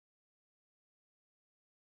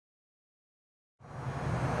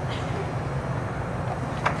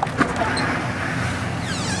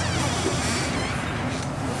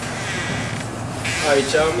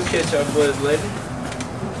Alright, y'all, I'm gonna catch y'all boys later.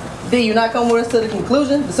 D, you not coming with us to the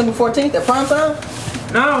conclusion, December 14th at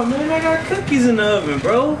Primetime? No, man, I got cookies in the oven,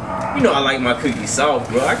 bro. You know I like my cookies soft,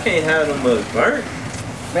 bro. I can't have them burnt.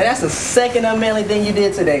 Man, that's the second unmanly thing you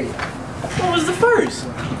did today. What was the first?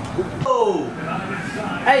 Oh!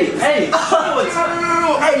 Hey! Hey,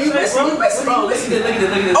 you missing. Look at this.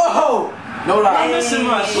 Oh! No lie. I'm missing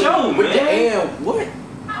my show, With the man. M. What?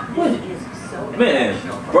 Man,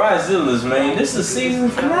 Bridezillas, man. This is the season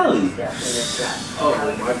finale. Oh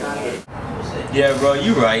my God. Yeah, bro,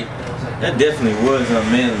 you right. That definitely was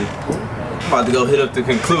unmanly. I'm about to go hit up the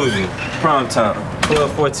conclusion. Prime time.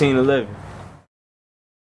 12, 14, 11.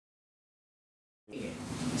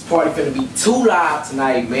 This party finna be too live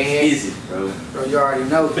tonight, man. Is it, bro? Bro, you already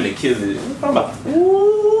know. I'm finna kill it. I'm about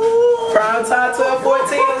to... Prime time 12,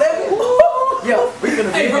 14, 11. Yo, we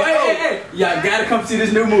finna be hey. Y'all gotta come see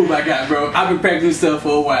this new move I got, bro. I've been practicing this stuff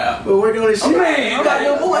for a while. We're working on this shit. Man, I'm like,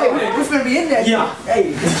 yo, boy, we finna be in that Yeah. shit.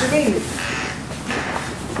 Hey, what you mean?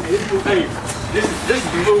 Hey, this is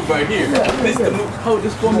the move right here. Yeah, This is the move. Hold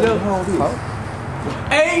this for me up.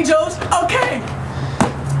 Angels, okay.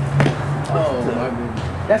 Oh my goodness.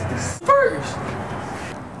 That's the first.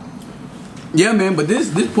 Yeah, man, but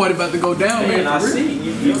this party about to go down, man. Man, I see.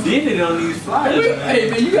 You did it on these flyers. Hey,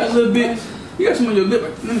 man, you got a little bit. You got some on your lip.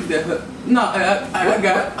 Let me get that. No, I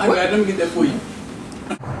got it. Let me get that for you.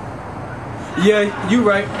 Yeah, you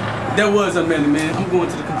right. That was unmanly, man. I'm going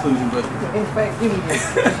to the conclusion, but. In fact, give me this.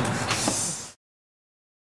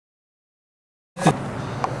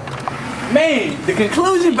 Man, the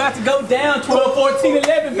conclusion about to go down 12, 14,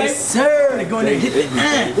 11, baby. Yes, sir. They're going to hit the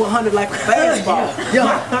 100 like a fastball. Yo,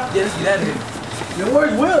 let's get out of here. Yo,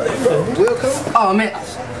 where's Will at, bro? Will come? Oh, man.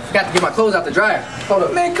 Got to get my clothes out the dryer. Hold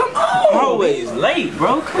up. Man, come on. Always late,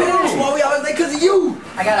 bro. Come That's on. why we always late because of you.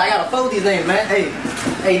 I gotta fold these things, man. Hey,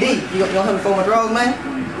 D, you gonna help me fold my drawers, man?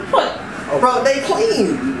 What? Oh, bro, they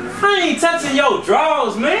clean. I ain't touching your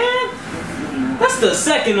drawers, man. That's the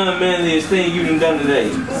second unmanliest thing you done today.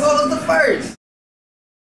 What was the first?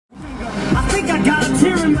 I think I got a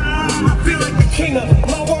tear in my eye. I feel like the king of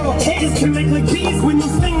my world. Haters can make like bees when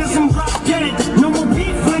those fingers and drop dead. No more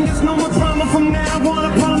beef fingers, no more drama from now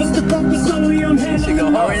on. I promise to focus only on him. Ready to go?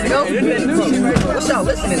 What y'all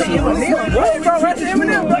listening to?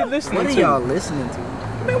 What are y'all listening to?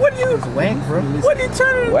 Man, what are you? It's wank, bro. What are you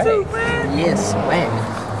turning into, man? Yes, wank.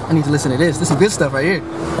 I need to listen to this. This is good stuff right here.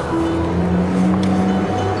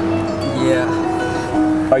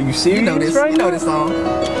 Yeah. Are you serious? You know this. You know this song.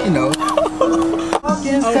 You know. Oh my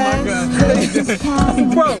God.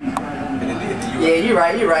 Bro. Yeah, you're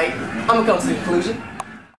right. You're right. I'm gonna come to the conclusion.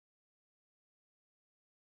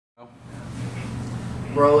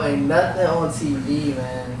 Bro, ain't nothing on TV,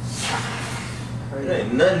 man. There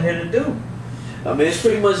ain't nothing here to do. I mean, it's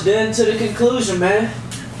pretty much done to the conclusion, man.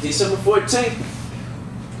 December 14th.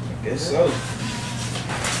 Guess so.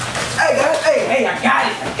 Hey, guys. Hey, I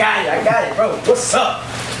got it, bro. What's up?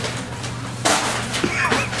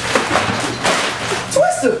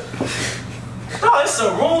 Twister. Oh, it's a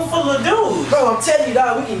room full of dudes. Bro, I'm telling you,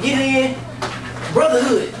 dog, we can get in.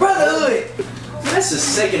 Brotherhood. That's the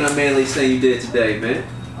second unmanliest thing you did today, man.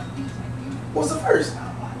 What's the first?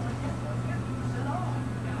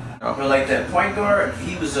 But like that point guard,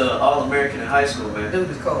 he was All-American in high school, man. Dude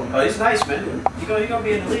is cold. Oh, he's nice, man. He gonna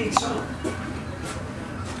be in the league soon.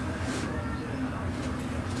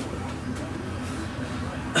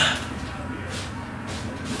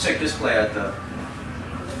 Check this play out, though.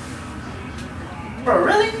 Bro,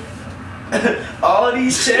 really? All of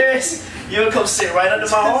these chairs, you gonna come sit right under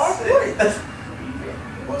my arm?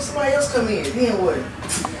 What if somebody else come in? Then what?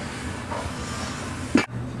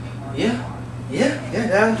 Yeah.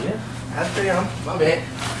 I figure my bad.